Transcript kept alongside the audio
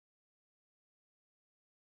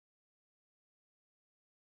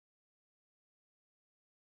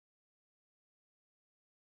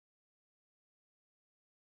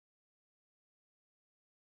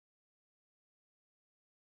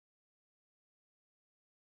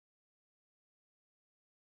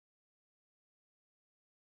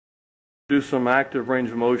Do some active range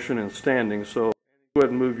of motion and standing, so go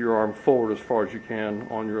ahead and move your arm forward as far as you can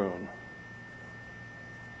on your own.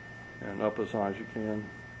 And up as high as you can.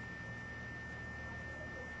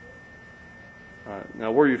 All right,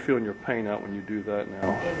 now where are you feeling your pain out when you do that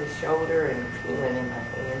now? In the shoulder and feeling in my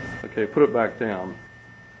hands. Okay, put it back down.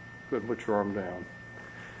 Go ahead and put your arm down.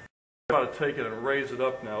 Try to take it and raise it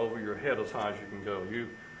up now over your head as high as you can go. You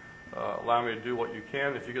allow me to do what you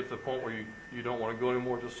can. If you get to the point where you don't want to go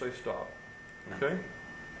anymore, just say stop. Okay?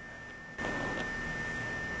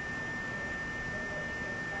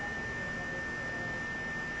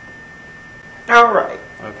 All right.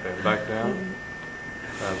 Okay, back down.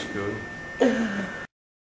 That's good.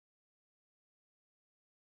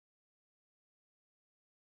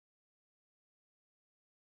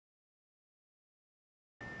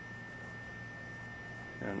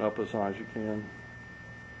 And up as high as you can.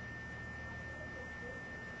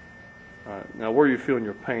 All right, now where are you feeling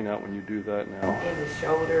your pain out when you do that now? In the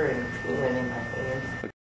shoulder and feeling in my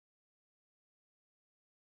hands.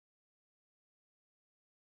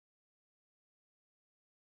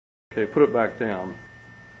 Okay, put it back down.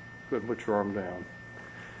 Go ahead and put your arm down.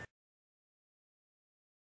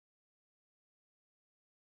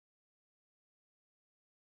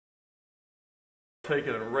 Take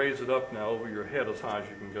it and raise it up now over your head as high as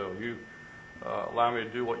you can go. You allow me to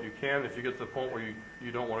do what you can. If you get to the point where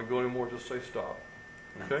you don't want to go anymore, just say stop.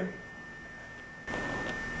 Okay?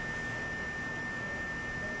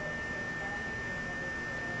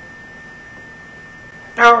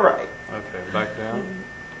 All right. Okay, back down.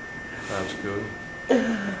 That's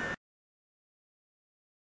good.